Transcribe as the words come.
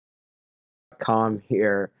Paladins.com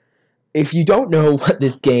here. If you don't know what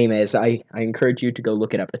this game is, I encourage you to go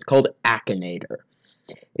look it up. It's called Akinator.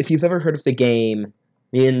 If you've ever heard of the game,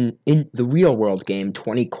 in the real world game,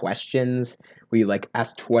 20 questions, where you like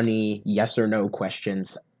ask 20 yes or no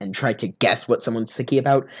questions and try to guess what someone's thinking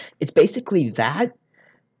about, it's basically that,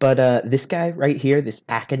 but this guy right here, this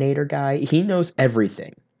Akinator guy, he knows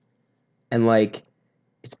everything. And like,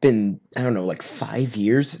 it's been, I don't know, like 5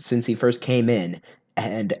 years since he first came in,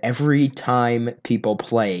 and every time people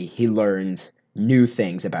play, he learns new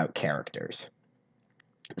things about characters.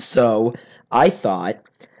 So, I thought,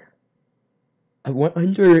 I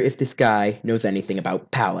wonder if this guy knows anything about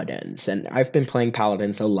Paladins, and I've been playing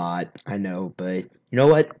Paladins a lot, I know, but you know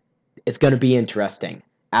what? It's gonna be interesting.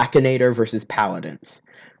 Akinator versus Paladins.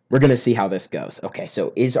 We're gonna see how this goes. Okay,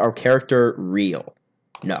 so is our character real?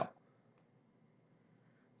 No.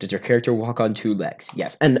 Does your character walk on 2 legs?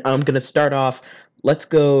 Yes. And I'm going to start off, let's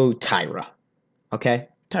go Tyra. Okay?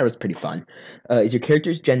 Tyra's pretty fun. Is your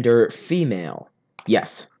character's gender female?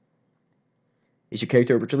 Yes. Is your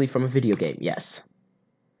character originally from a video game? Yes.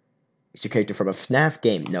 Is your character from a FNAF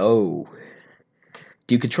game? No.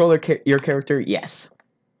 Do you control your character? Yes.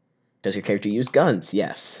 Does your character use guns?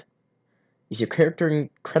 Yes. Is your character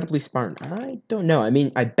incredibly smart? I don't know. I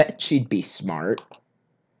mean, I bet she'd be smart.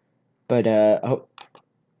 But,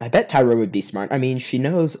 I bet Tyra would be smart. I mean, she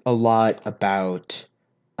knows a lot about,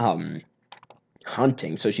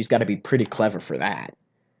 hunting, so she's got to be pretty clever for that.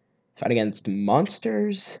 Fight against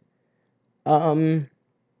monsters? I'd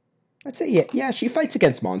say, yeah, she fights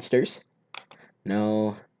against monsters.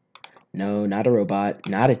 No, not a robot,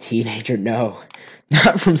 not a teenager, no.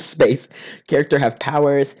 Not from space. Character have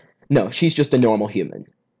powers? No, she's just a normal human.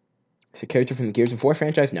 Is your character from the Gears of War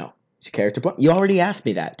franchise? No. Is your character You already asked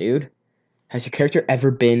me that, dude. Has your character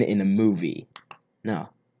ever been in a movie? No.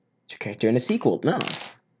 Is your character in a sequel? No.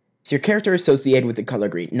 Is your character associated with the color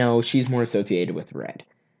green? No, she's more associated with red.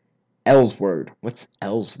 L's word. What's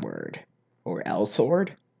L's word? Or L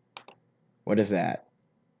sword? What is that?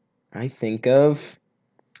 I think of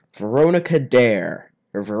Veronica Dare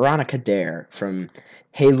from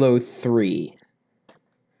Halo 3.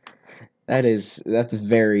 That's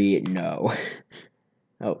very no.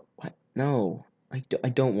 Oh, what? No. I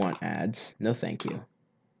don't want ads. No, thank you.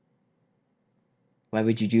 Why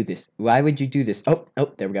would you do this? Why would you do this? Oh,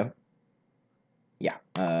 there we go. Yeah,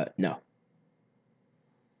 no.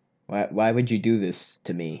 Why would you do this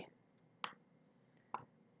to me?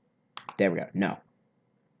 There we go. No.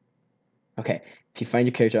 Okay, if you find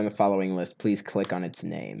your character on the following list, please click on its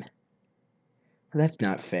name. That's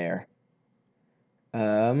not fair.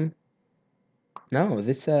 No,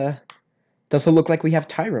 this, doesn't look like we have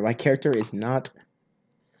Tyra. My character is not...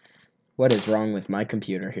 What is wrong with my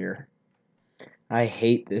computer here? I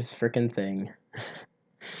hate this frickin' thing.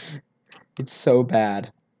 It's so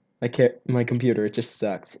bad. My computer, it just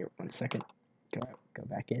sucks. Here, 1 second. Go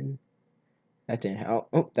back in. That didn't help.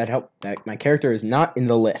 Oh, that helped. My character is not in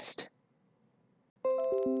the list.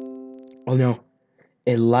 Oh no.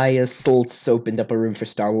 Elias Soltz opened up a room for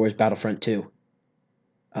Star Wars Battlefront 2.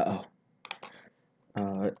 Uh-oh.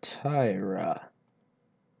 Tyra.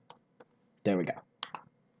 There we go.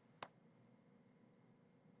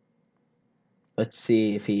 Let's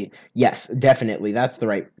see if he... Yes, definitely. That's the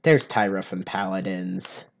right... There's Tyra from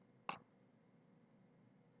Paladins.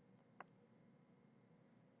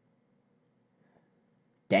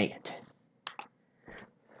 Dang it.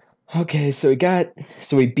 Okay, so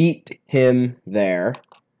we beat him there.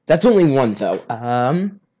 That's only one, though.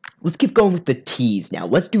 Let's keep going with the T's now.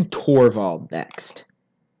 Let's do Torvald next.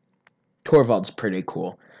 Torvald's pretty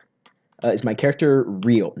cool. Is my character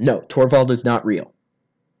real? No, Torvald is not real.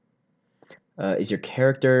 Is your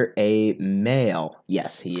character a male?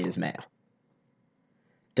 Yes, he is male.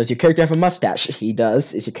 Does your character have a mustache? He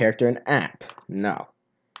does. Is your character an app? No.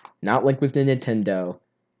 Not linked with the Nintendo.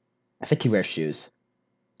 I think he wears shoes.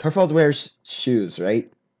 Torvald wears shoes,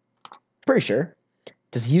 right? Pretty sure.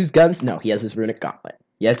 Does he use guns? No, he has his runic gauntlet.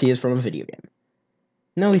 Yes, he is from a video game.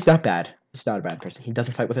 No, he's not bad. He's not a bad person. He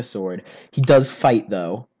doesn't fight with a sword. He does fight,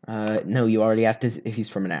 though. No, you already asked if he's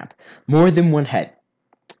from an app. More than one head.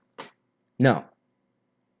 No.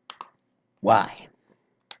 Why?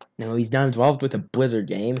 No, he's not involved with a Blizzard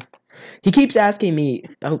game. He keeps asking me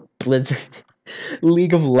about Blizzard,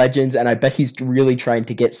 League of Legends, and I bet he's really trying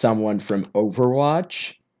to get someone from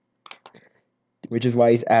Overwatch. Which is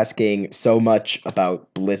why he's asking so much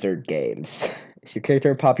about Blizzard games. Is your character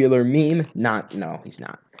a popular meme? No, he's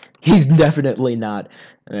not. He's definitely not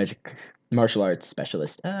a martial arts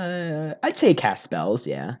specialist. I'd say cast spells,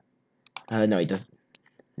 yeah. No, he does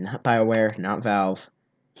not BioWare, not Valve.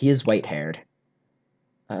 He is white-haired.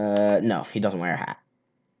 No, he doesn't wear a hat.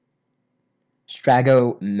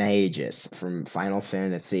 Strago Magus from Final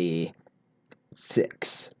Fantasy VI.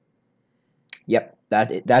 Yep,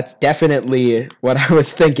 that's definitely what I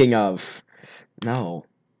was thinking of. No,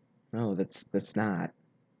 that's not.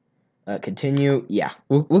 Continue. Yeah,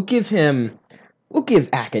 we'll give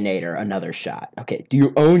Akinator another shot. Okay, do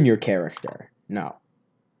you own your character? No.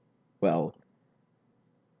 Well,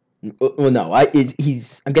 no.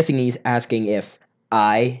 I'm guessing he's asking if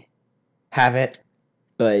I have it,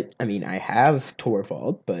 but I mean I have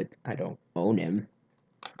Torvald, but I don't own him.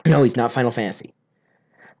 No, he's not Final Fantasy.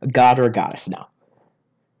 A god or a goddess? No.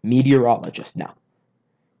 Meteorologist? No.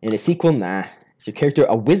 In a sequel? Nah. Is your character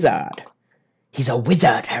a wizard? He's a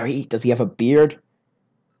wizard, Harry. Does he have a beard?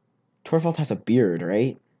 Torvald has a beard,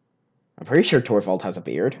 right? I'm pretty sure Torvald has a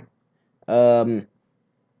beard. Or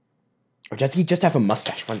does he just have a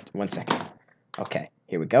mustache? One second. Okay,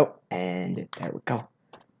 here we go. And there we go.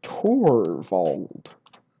 Torvald.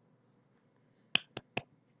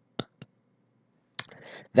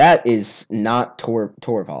 That is not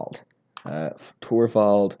Torvald.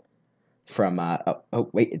 Torvald from, oh,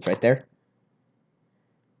 wait, it's right there.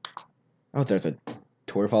 Oh, there's a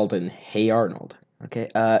Torvald and Hey Arnold. Okay,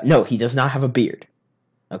 no, he does not have a beard.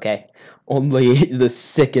 Okay? Only the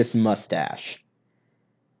sickest mustache.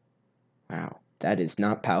 Wow, that is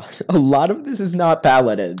not Paladins. A lot of this is not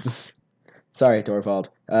Paladins. Sorry, Torvald.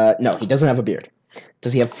 No, he doesn't have a beard.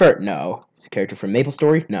 Does he have fur? No. Is he a character from Maple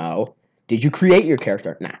Story? No. Did you create your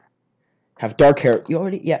character? Nah. Have dark hair?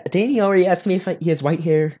 Danny already asked me if he has white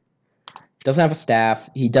hair. Doesn't have a staff.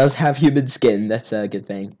 He does have human skin. That's a good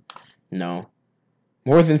thing. No.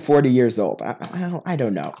 More than 40 years old. Well, I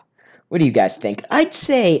don't know. What do you guys think? I'd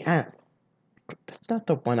say... that's not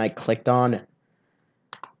the one I clicked on.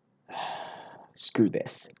 Screw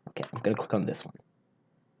this. Okay, I'm gonna click on this one.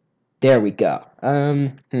 There we go.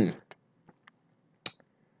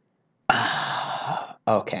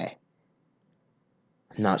 Okay.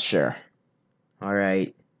 I'm not sure.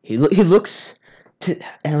 Alright. He looks...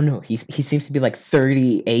 I don't know. He seems to be like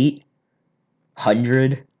 38.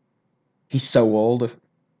 100. He's so old.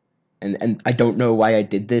 And I don't know why I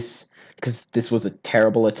did this, because this was a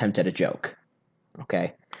terrible attempt at a joke.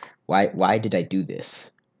 Okay? Why did I do this?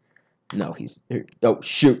 No, oh,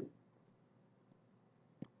 shoot.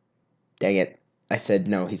 Dang it. I said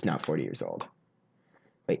no, he's not 40 years old.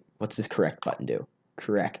 Wait, what's this correct button do?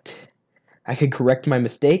 Correct. I can correct my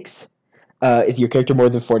mistakes? Is your character more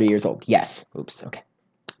than 40 years old? Yes. Oops, okay.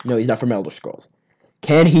 No, he's not from Elder Scrolls.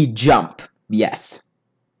 Can he jump? Yes.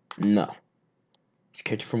 No. His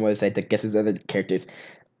character from what I guess his other characters.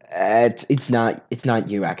 It's not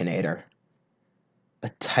you, Akinator. A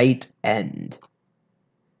tight end.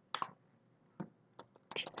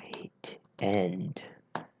 Tight end.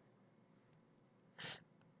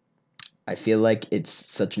 I feel like it's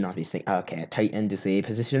such an obvious thing. Okay, a tight end is a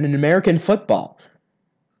position in American football.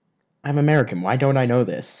 I'm American. Why don't I know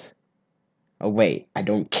this? Oh, wait. I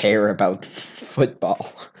don't care about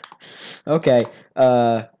football. Okay.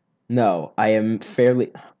 No. I am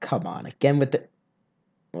fairly... Come on. Again with the...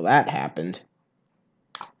 Well, that happened.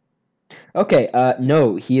 Okay.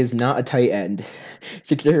 No. He is not a tight end.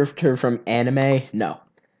 Is a character from anime? No.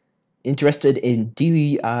 Interested in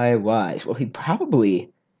DIYs? Well, he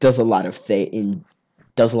probably does a lot of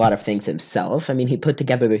things himself. I mean, he put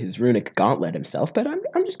together his runic gauntlet himself, but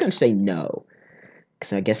I'm just gonna say no,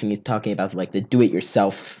 because I'm guessing he's talking about like the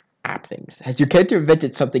do-it-yourself app things. Has your character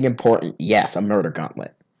invented something important? Yes, a murder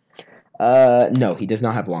gauntlet. No, he does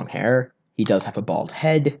not have long hair. He does have a bald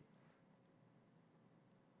head.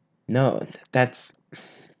 No, that's...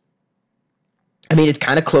 I mean, it's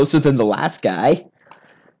kind of closer than the last guy,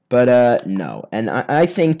 but no. And I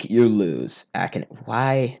think you lose, Akin.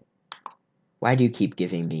 Why do you keep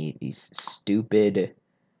giving me these stupid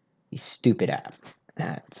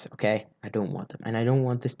ads, okay? I don't want them. And I don't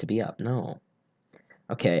want this to be up, no.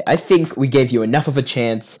 Okay, I think we gave you enough of a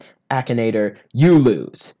chance, Akinator. You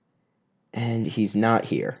lose. And he's not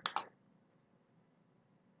here.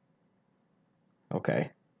 Okay.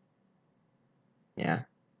 Yeah.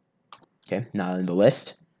 Okay, not on the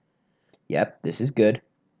list. Yep, this is good.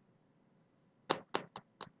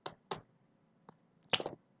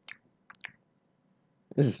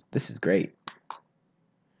 This is great.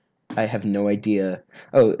 I have no idea.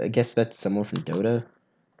 Oh, I guess that's someone from Dota.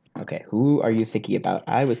 Okay, who are you thinking about?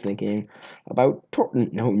 I was thinking about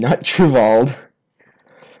no, not Truvald.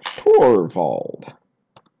 Torvald.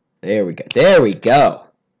 There we go. There we go.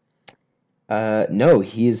 No,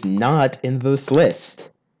 he is not in this list.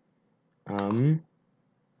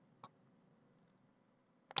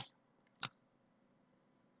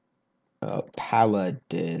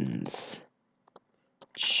 Paladins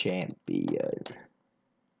champion.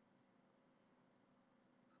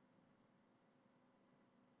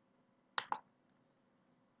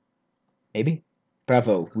 Maybe?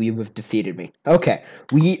 Bravo, you have defeated me. Okay,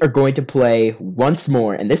 we are going to play once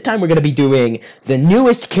more, and this time we're going to be doing the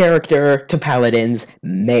newest character to Paladins,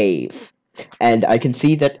 Maeve. And I can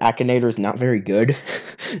see that Akinator is not very good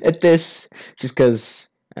at this, just because,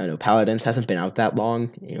 I don't know, Paladins hasn't been out that long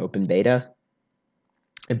in open beta.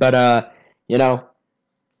 But, you know,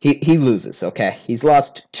 he loses, okay? He's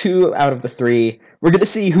lost 2 out of the 3. We're going to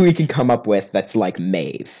see who he can come up with that's like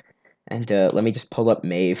Maeve. And let me just pull up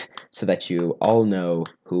Maeve so that you all know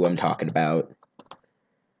who I'm talking about.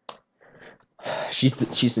 She's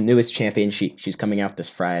the newest champion. She's coming out this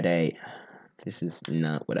Friday. This is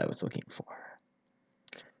not what I was looking for.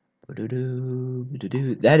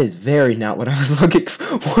 That is very not what I was looking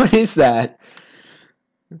for. What is that?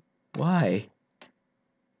 Why?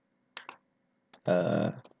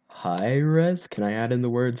 High res? Can I add in the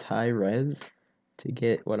words high res to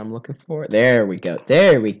get what I'm looking for? There we go.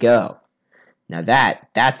 There we go. Now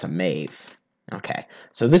that's a Maeve. Okay,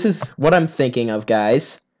 so this is what I'm thinking of,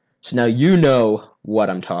 guys. So now you know what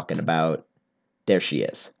I'm talking about. There she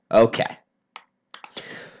is. Okay.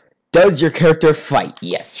 Does your character fight?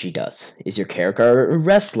 Yes, she does. Is your character a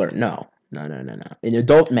wrestler? No. No. An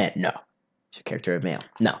adult man? No. Is your character a male?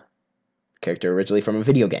 No. Character originally from a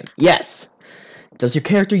video game? Yes. Does your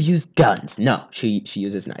character use guns? No. She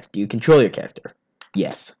uses knives. Do you control your character?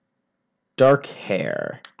 Yes. Dark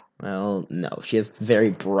hair. Well, no. She has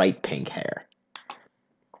very bright pink hair.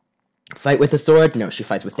 Fight with a sword? No, she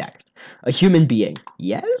fights with daggers. A human being?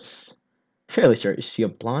 Yes? Fairly sure. Is she a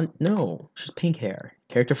blonde? No. She's pink hair.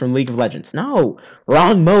 Character from League of Legends? No.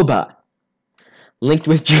 Wrong MOBA. Linked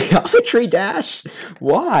with Geometry Dash?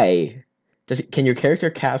 Why? Can your character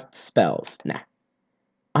cast spells? Nah.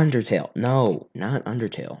 Undertale? No, not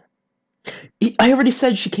Undertale. I already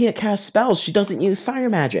said she can't cast spells. She doesn't use fire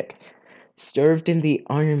magic. Served in the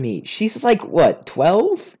army. She's like, what,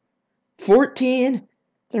 12? 14?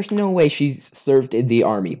 There's no way she's served in the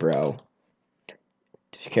army, bro.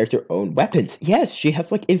 Does your character own weapons? Yes, she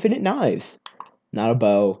has, like, infinite knives. Not a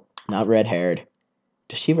bow. Not red-haired.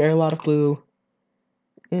 Does she wear a lot of blue?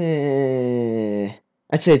 I'd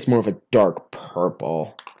say it's more of a dark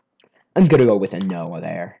purple. I'm gonna go with a no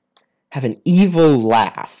there. Have an evil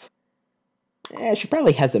laugh. She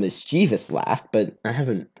probably has a mischievous laugh, but I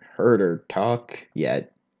haven't heard her talk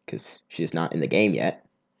yet, because she's not in the game yet.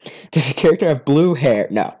 Does the character have blue hair?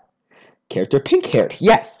 No. Character pink-haired?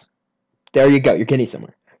 Yes. There you go. You're getting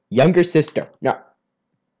somewhere. Younger sister? No.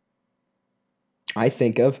 I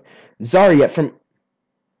think of Zarya from...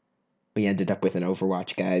 We ended up with an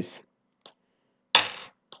Overwatch, guys.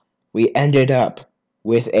 We ended up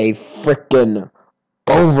with a frickin'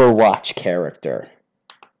 Overwatch character.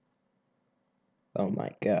 Oh my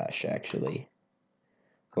gosh, actually.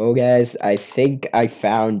 Well, guys, I think I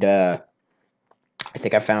found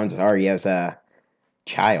Zarya's,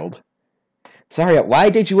 child. Zarya, why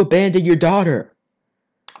did you abandon your daughter?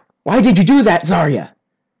 Why did you do that, Zarya?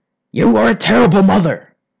 You are a terrible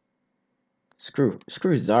mother. Screw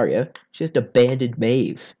Zarya. She just abandoned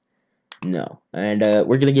Maeve. No. And,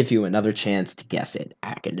 we're gonna give you another chance to guess it,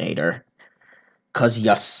 Akinator. 'Cause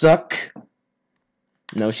ya suck.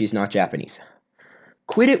 No, she's not Japanese.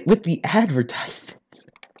 Quit it with the advertisements.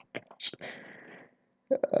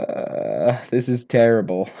 This is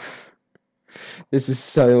terrible. This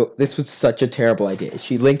was such a terrible idea. Is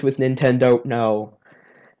she linked with Nintendo? No.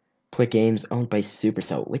 Play games owned by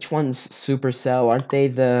Supercell. Which one's Supercell? Aren't they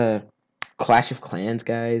the Clash of Clans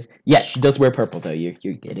guys? Yes, she does wear purple though. You're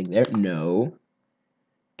getting there. No.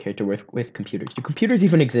 Character with computers. Do computers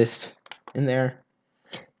even exist in there?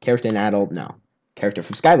 Character in adult? No. Character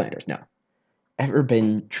from Skylanders? No. Ever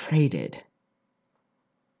been traded?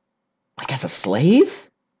 Like as a slave?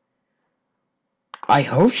 I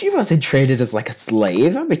hope she wasn't traded as like a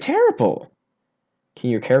slave. That'd be terrible. Can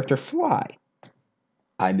your character fly?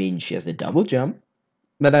 I mean, she has a double jump,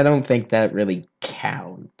 but I don't think that really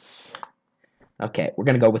counts. Okay, we're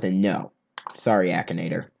gonna go with a no. Sorry,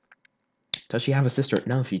 Akinator. Does she have a sister?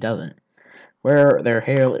 No, she doesn't. Wear their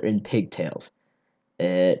hair in pigtails?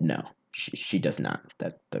 No. She does not.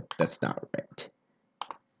 That's not right.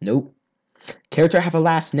 Nope. Character have a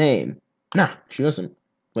last name? Nah, she doesn't.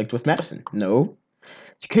 Linked with medicine? No.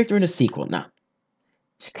 Is your character in a sequel? No.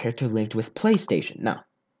 Is your character linked with PlayStation? No. Is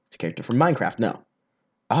your character from Minecraft? No.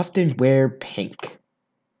 Often wear pink?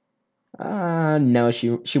 No,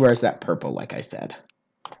 she wears that purple, like I said.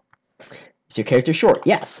 Is your character short?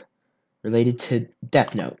 Yes. Related to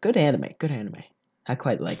Death Note. Good anime, good anime. I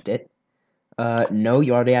quite liked it. No,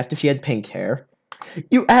 you already asked if she had pink hair.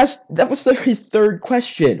 You asked, that was his third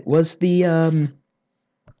question, was if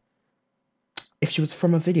she was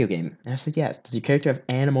from a video game. And I said yes. Does your character have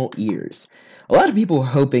animal ears? A lot of people were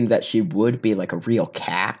hoping that she would be like a real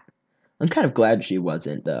cat. I'm kind of glad she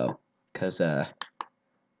wasn't, though. Because,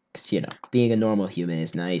 you know, being a normal human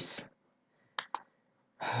is nice.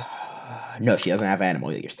 No, she doesn't have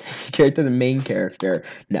animal ears. Character, the main character,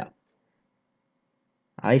 no.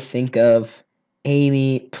 I think of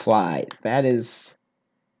Amy Clyde. That is,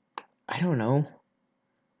 I don't know.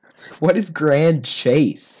 What is Grand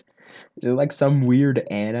Chase? Is it like some weird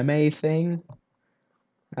anime thing?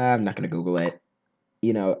 I'm not gonna Google it.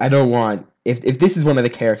 You know, I don't want, if this is one of the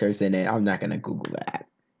characters in it, I'm not gonna Google that.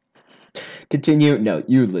 Continue. No,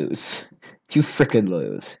 you lose. You frickin'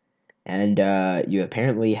 lose. And you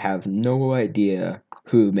apparently have no idea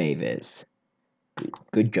who Maeve is.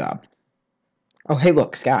 Good job. Oh, hey,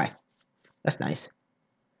 look, Sky. That's nice.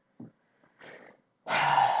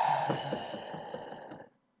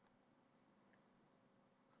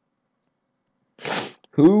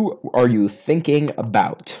 Who are you thinking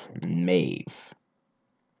about? Maeve.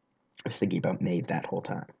 I was thinking about Maeve that whole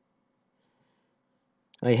time.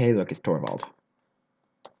 Hey, look, it's Torvald.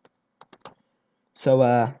 So,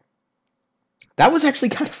 that was actually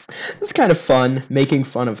kind of fun, making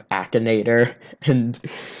fun of Akinator and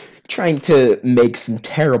trying to make some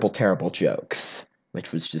terrible, terrible jokes,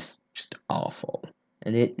 which was just awful.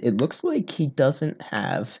 And it looks like he doesn't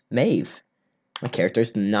have Maeve. My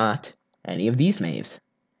character's not any of these Maeves.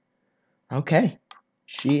 Okay,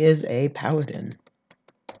 she is a Paladin.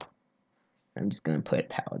 I'm just gonna put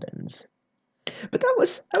Paladins. But that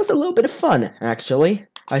was a little bit of fun, actually.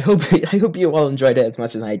 I hope you all enjoyed it as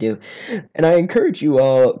much as I do, and I encourage you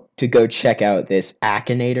all to go check out this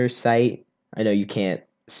Akinator site. I know you can't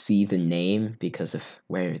see the name because of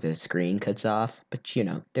where the screen cuts off, but you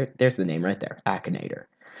know, there's the name right there, Akinator,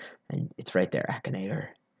 and it's right there, Akinator,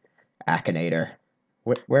 Akinator.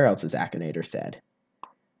 Where else is Akinator said?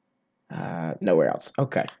 Nowhere else.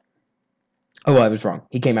 Okay. Oh, I was wrong.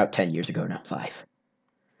 He came out 10 years ago, not 5.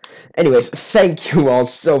 Anyways, thank you all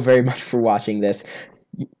so very much for watching this.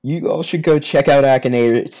 You all should go check out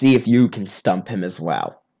Akinator, see if you can stump him as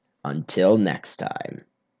well. Until next time.